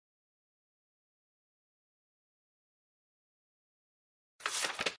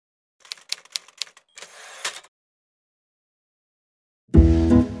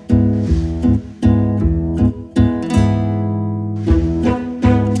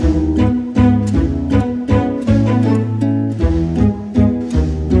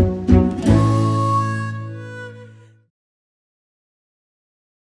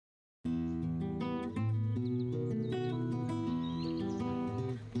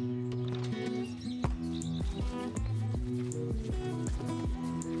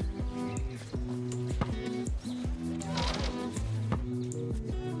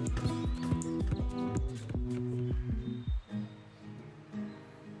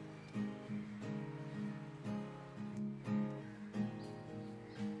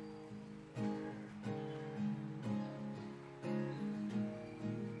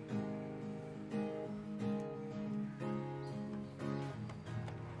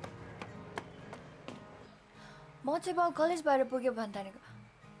म चाहिँ अब कलेजबाट पुग्यो भन्तानेको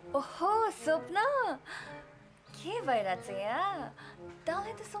ओहो स्वप्न के भइरहेछ यहाँ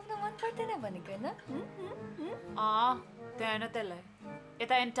तँलाई त स्वप्न मन पर्दैन भनेको हैन त्यहाँ हैन त्यसलाई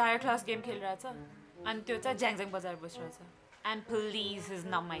यता एन्टायर क्लास गेम खेलिरहेछ अनि त्यो चाहिँ ज्याङज्याङ बजार बसिरहेछ and please is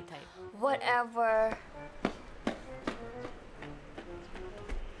not my type whatever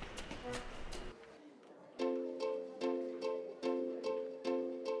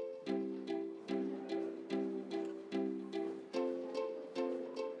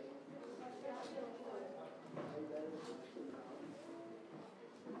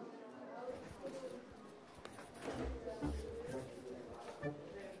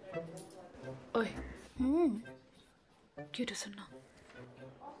ओए क्यूट सुन्न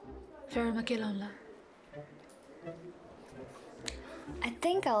फेयरमा के लाउँला I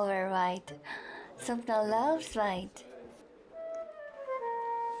think I'll wear white. Swapna loves white.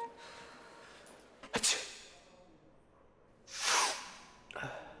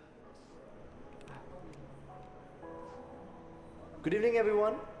 Good evening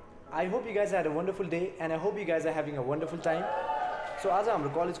everyone. I hope you guys had a wonderful day and I hope you guys are having a wonderful time. So आज हाम्रो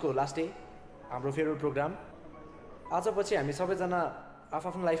कलेजको last day हाम्रो farewell programme आज पछि हामी सबैजना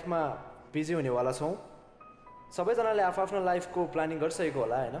आफ्नो लाइफमा बिजी हुनेवाला छौँ सबैजनाले आफ्नो लाइफको प्लानिङ गरिसकेको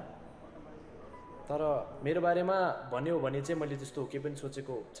होला हैन तर मेरो बारेमा भन्ने हो भने चाहिँ मैले त्यस्तो केही पनि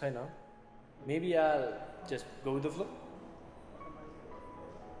सोचेको छैन maybe I just go with the flow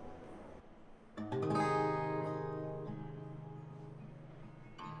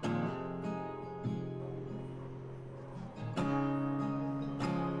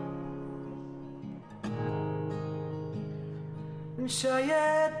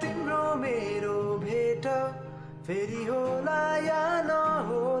शायद तिम्रो मेरो भेट फेरि होला या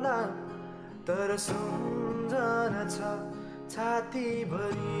नहोला तर सम्झना छ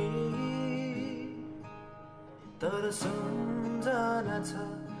छातीभरि तर सम्झना छ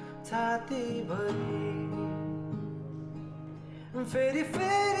छातीभरि फेरि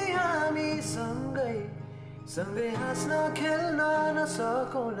फेरि हामी सँगै सँगै हाँस्न खेल्न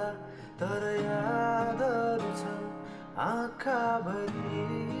नसकौँला तर यादहरू छन् आँखाभरि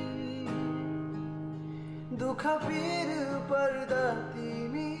दुःख पीर पर्दा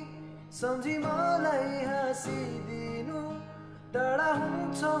तिमी सम्झी मलाई हाँसिदिनु टाढा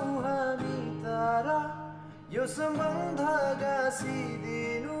हुन्छौ हामी तारा यो सम्बन्ध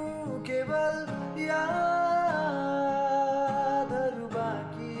गाँसिदिनु केवल यादहरू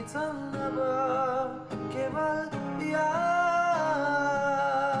बाँकी छन् अब केवल यादहरू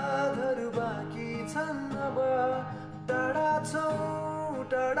बाँकी छन् अब टाढा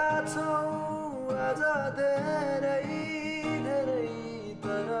छौ आज धेरै धेरै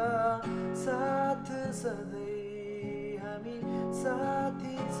तर साथ सधैँ हामी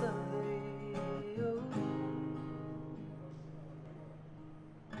साथी सधैँ हो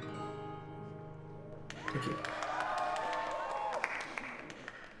Thank you.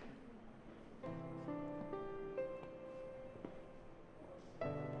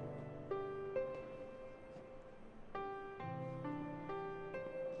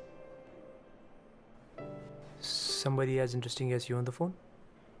 Somebody as interesting as you on the phone?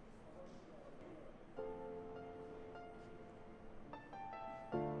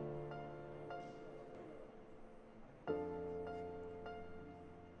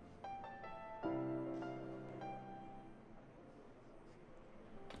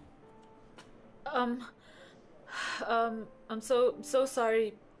 I'm so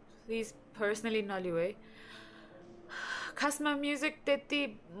sorry. Please personally नलिऊ खासमा म्युजिक त्यति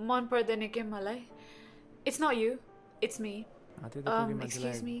मन पर्दैन के मलाई It's not you, it's me.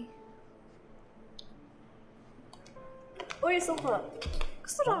 Excuse me. Oi, Sofa.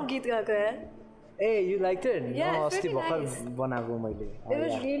 कस्तो राम्रो गीत गाएको है? Hey, you liked it? Yeah, no, it's pretty nice. बनाएको मैले. It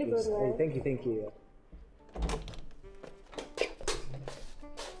was really good. Hey, thank you.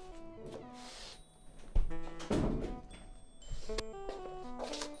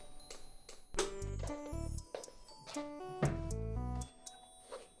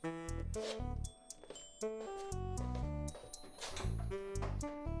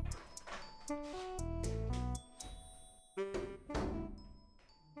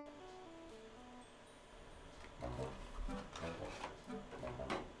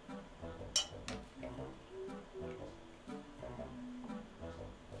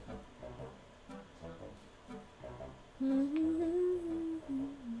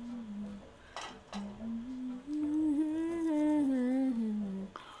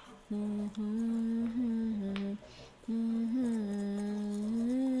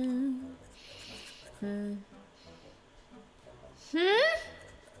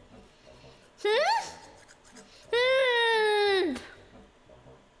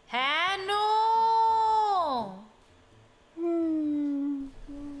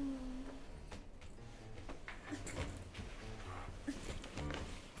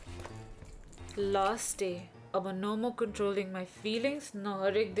 Last day. अब no more controlling my feelings. न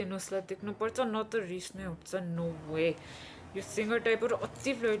हरेक दिन उसलाई देख्नुपर्छ न त रिस नै उठ्छ. No way. यो सिङ्गर टाइपहरू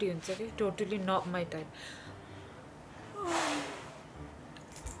अति फ्लर्टी हुन्छ कि. Totally not my type.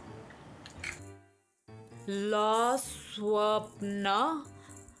 La Swapna,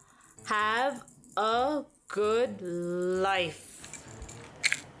 have a good life.